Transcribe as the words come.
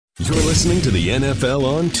You're listening to the NFL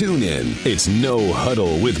on TuneIn. It's No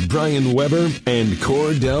Huddle with Brian Weber and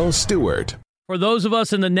Cordell Stewart. For those of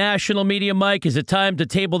us in the national media, Mike, is it time to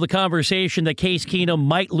table the conversation that Case Keenum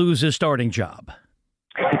might lose his starting job?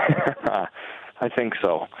 I think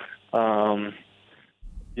so.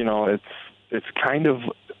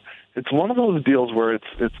 It's one of those deals where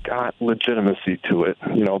it's got legitimacy to it,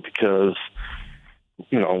 because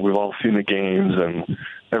we've all seen the games and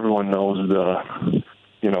everyone knows the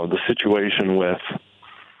situation with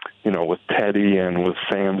Teddy and with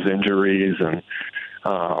Sam's injuries and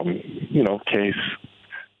Case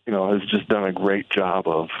has just done a great job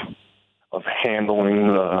of handling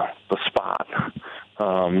the spot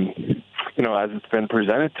as it's been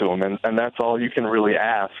presented to him, and that's all you can really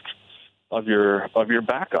ask of your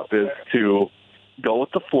backup is to go with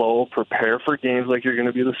the flow, prepare for games like you're going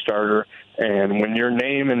to be the starter, and when your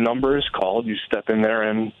name and number is called, you step in there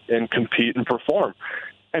and compete and perform.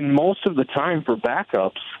 And most of the time for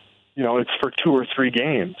backups, it's for 2 or 3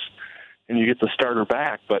 games, and you get the starter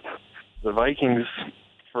back. But the Vikings,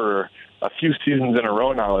 for a few seasons in a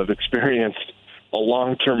row now, have experienced a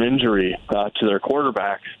long-term injury to their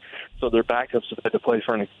quarterbacks, so their backups have had to play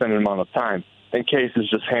for an extended amount of time. And Case has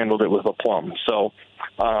just handled it with aplomb. So,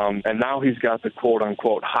 and now he's got the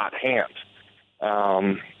quote-unquote hot hand.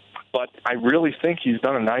 But I really think he's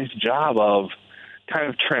done a nice job of kind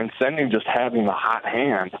of transcending just having the hot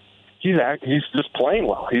hand. He's just playing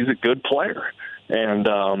well. He's a good player. And,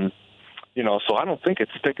 so I don't think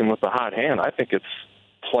it's sticking with the hot hand. I think it's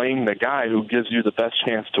playing the guy who gives you the best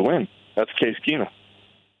chance to win. That's Case Keenum.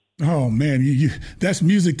 Oh, man, that's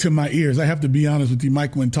music to my ears. I have to be honest with you,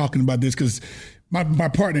 Mike, when talking about this, because my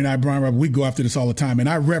partner and I, Brian Robert, we go after this all the time, and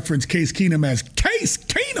I reference Case Keenum as Case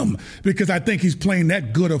Keenum because I think he's playing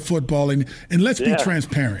that good of football. And let's be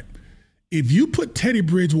transparent. If you put Teddy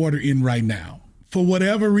Bridgewater in right now, for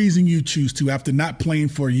whatever reason you choose to, after not playing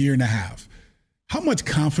for a year and a half, how much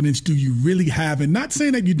confidence do you really have? And not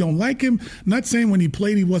saying that you don't like him, not saying when he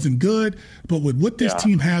played he wasn't good, but with what this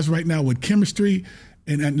team has right now with chemistry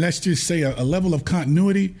and let's just say a level of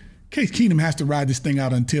continuity, Case Keenum has to ride this thing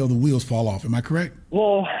out until the wheels fall off. Am I correct?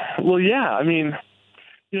 Well, yeah. I mean,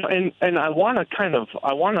 and I want to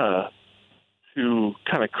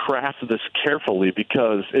craft this carefully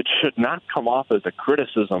because it should not come off as a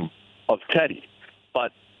criticism of Teddy.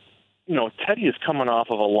 But, Teddy is coming off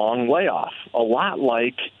of a long layoff, a lot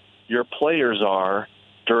like your players are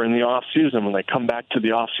during the offseason when they come back to the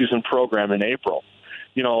offseason program in April.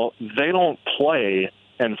 They don't play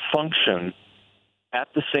and function at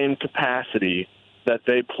the same capacity that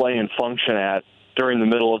they play and function at during the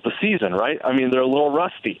middle of the season, right? I mean, they're a little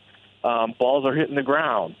rusty. Balls are hitting the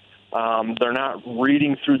ground. They're not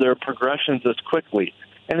reading through their progressions as quickly.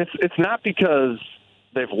 And it's not because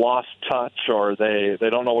they've lost touch or they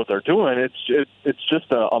don't know what they're doing. It's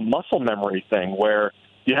just a muscle memory thing where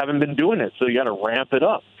you haven't been doing it, so you got to ramp it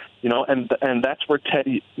up. And that's where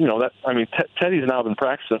Teddy, Teddy's now been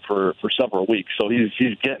practicing for several weeks, so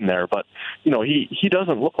he's getting there. But, he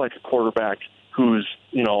doesn't look like a quarterback who's,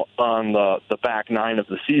 on the back nine of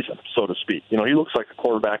the season, so to speak. He looks like a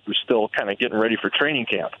quarterback who's still kind of getting ready for training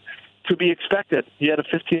camp. To be expected. He had a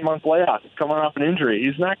 15-month layoff. He's coming off an injury.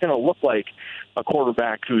 He's not going to look like a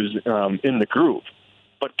quarterback who's in the groove.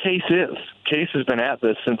 But Case is. Case has been at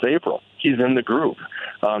this since April. He's in the groove.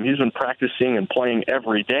 He's been practicing and playing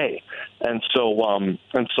every day. And so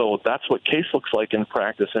that's what Case looks like in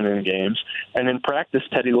practice and in games. And in practice,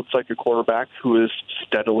 Teddy looks like a quarterback who is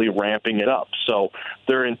steadily ramping it up. So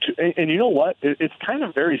they're into, and you know what? It's kind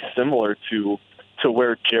of very similar to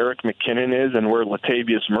where Jerick McKinnon is and where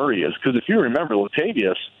Latavius Murray is. Because if you remember,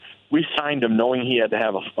 Latavius, we signed him knowing he had to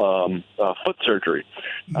have a foot surgery.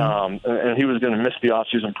 And he was going to miss the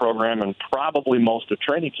offseason program and probably most of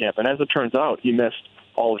training camp. And as it turns out, he missed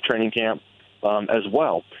all of training camp as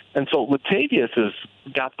well. And so Latavius has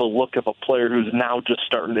got the look of a player who's now just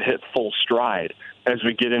starting to hit full stride as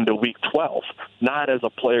we get into week 12, not as a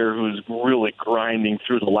player who's really grinding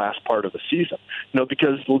through the last part of the season.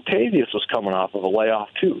 Because Latavius was coming off of a layoff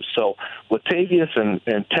too. So Latavius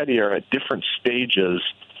and Teddy are at different stages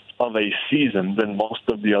of a season than most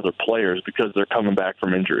of the other players because they're coming back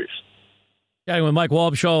from injuries. Chatting with Mike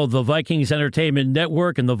Wobschall of the Vikings Entertainment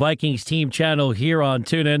Network and the Vikings Team Channel here on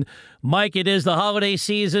TuneIn. Mike, it is the holiday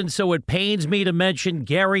season, so it pains me to mention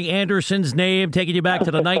Gary Anderson's name, taking you back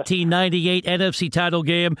to the 1998 NFC title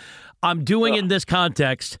game. I'm doing in this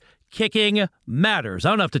context. Kicking matters.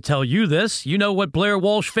 I don't have to tell you this. You know what Blair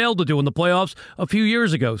Walsh failed to do in the playoffs a few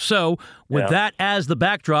years ago. So with that as the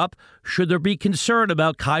backdrop, should there be concern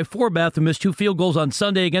about Kai Forbath, who missed 2 field goals on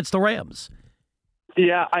Sunday against the Rams?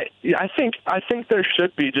 Yeah, I think there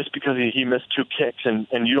should be, just because he missed 2 kicks,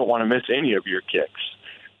 and you don't want to miss any of your kicks.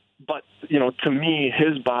 But, to me,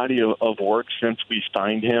 his body of work since we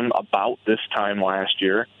signed him about this time last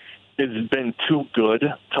year has been too good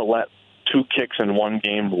to let 2 kicks in one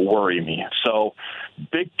game worry me. So,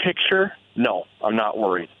 big picture, no, I'm not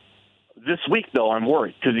worried. This week, though, I'm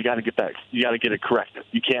worried because you got to get that. You got to get it corrected.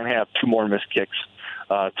 You can't have 2 more missed kicks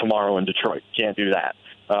tomorrow in Detroit. You can't do that.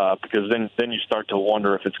 Because then you start to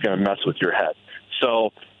wonder if it's going to mess with your head.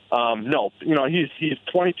 So, no, he's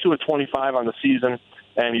 22 of 25 on the season,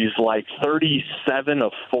 and he's like 37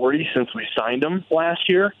 of 40 since we signed him last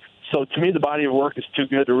year. So, to me, the body of work is too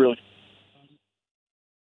good to really.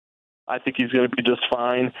 I think he's going to be just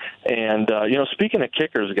fine. And, speaking of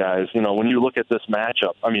kickers, guys, when you look at this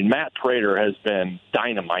matchup, I mean, Matt Prater has been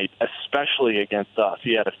dynamite, especially against us.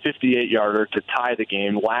 He had a 58-yarder to tie the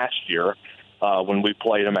game last year. When we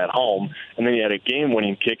played him at home. And then he had a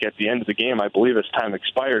game-winning kick at the end of the game. I believe his time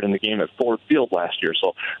expired in the game at Ford Field last year.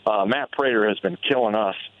 So Matt Prater has been killing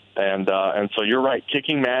us. And so you're right,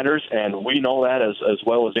 kicking matters, and we know that as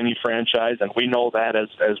well as any franchise, and we know that as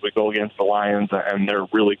we go against the Lions and their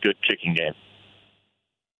really good kicking game.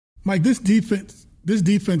 Mike, this defense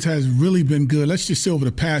has really been good. Let's just say over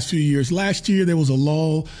the past few years. Last year, there was a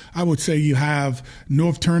lull. I would say you have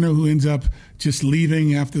North Turner, who ends up just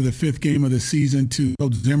leaving after the 5th game of the season, to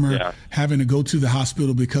Coach Zimmer having to go to the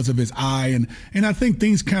hospital because of his eye. And I think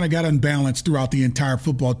things kind of got unbalanced throughout the entire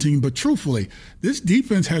football team. But truthfully, this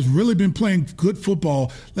defense has really been playing good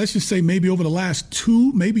football, let's just say maybe over the last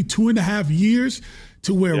 2.5 years,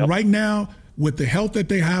 to where right now, with the health that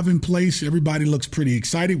they have in place, everybody looks pretty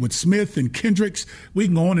excited with Smith and Kendricks. We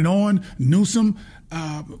can go on and on. Newman,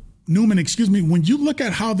 when you look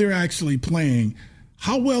at how they're actually playing,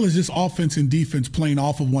 how well is this offense and defense playing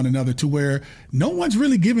off of one another, to where no one's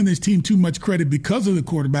really giving this team too much credit because of the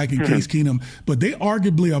quarterback in Case Keenum, but they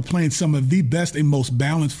arguably are playing some of the best and most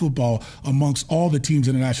balanced football amongst all the teams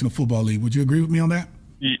in the National Football League. Would you agree with me on that?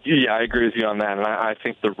 Yeah, I agree with you on that. And I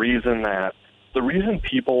think the reason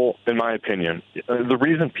people, in my opinion, the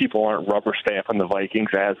reason people aren't rubber stamping the Vikings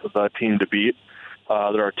as the team to beat,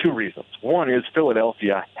 there are 2 reasons. One is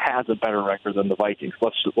Philadelphia has a better record than the Vikings.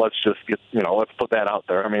 Let's just get, let's put that out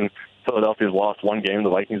there. I mean, Philadelphia's lost 1 game, the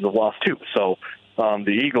Vikings have lost 2. So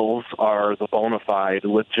the Eagles are the bona fide,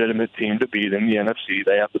 legitimate team to beat in the NFC.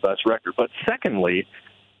 They have the best record. But secondly,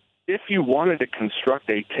 if you wanted to construct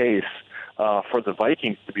a case for the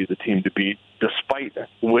Vikings to be the team to beat, despite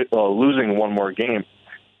losing 1 more game,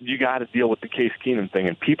 you got to deal with the Case Keenum thing.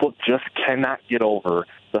 And people just cannot get over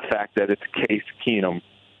the fact that it's Case Keenum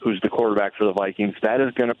who's the quarterback for the Vikings. That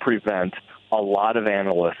is going to prevent a lot of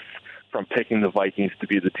analysts from picking the Vikings to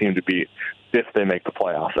be the team to beat if they make the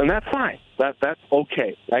playoffs. And that's fine. That's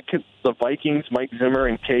okay. The Vikings, Mike Zimmer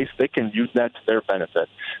and Case, they can use that to their benefit.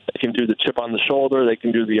 They can do the chip on the shoulder. They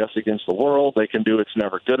can do the us against the world. They can do it's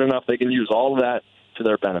never good enough. They can use all of that to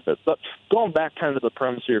their benefit. But going back kind of to the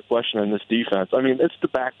premise of your question in this defense, I mean, it's the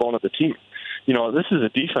backbone of the team. This is a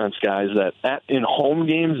defense, guys, that in home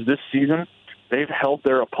games this season, they've held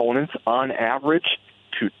their opponents on average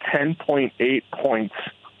to 10.8 points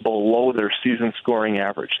below their season scoring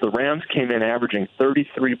average. The Rams came in averaging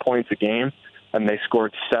 33 points a game, and they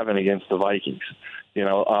scored 7 against the Vikings.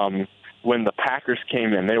 When the Packers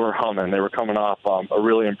came in, they were humming. They were coming off a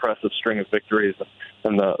really impressive string of victories,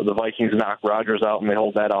 and the Vikings knocked Rodgers out, and they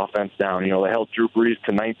hold that offense down. They held Drew Brees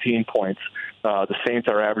to 19 points. The Saints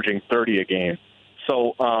are averaging 30 a game.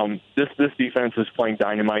 So this defense is playing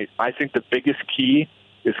dynamite. I think the biggest key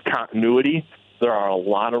is continuity. There are a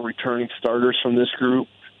lot of returning starters from this group.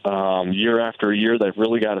 Year after year, they've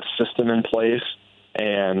really got a system in place,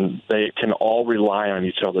 and they can all rely on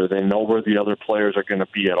each other. They know where the other players are going to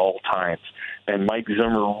be at all times. And Mike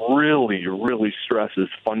Zimmer really, really stresses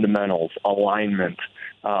fundamentals, alignment,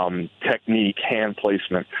 technique, hand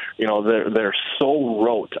placement. They're so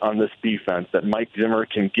rote on this defense that Mike Zimmer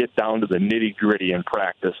can get down to the nitty-gritty in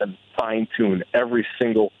practice and fine-tune every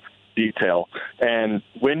single detail. And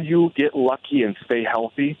when you get lucky and stay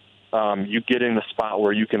healthy, you get in a spot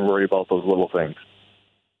where you can worry about those little things.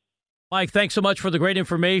 Mike, thanks so much for the great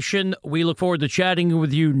information. We look forward to chatting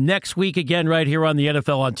with you next week again right here on the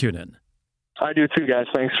NFL on TuneIn. I do too, guys.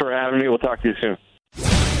 Thanks for having me. We'll talk to you soon.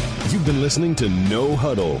 You've been listening to No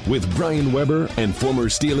Huddle with Brian Weber and former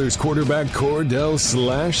Steelers quarterback Cordell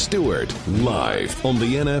 /Stewart, live on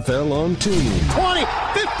the NFL on TuneIn. 20,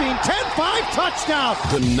 15, 10, 5, touchdown.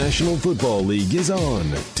 The National Football League is on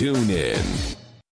TuneIn.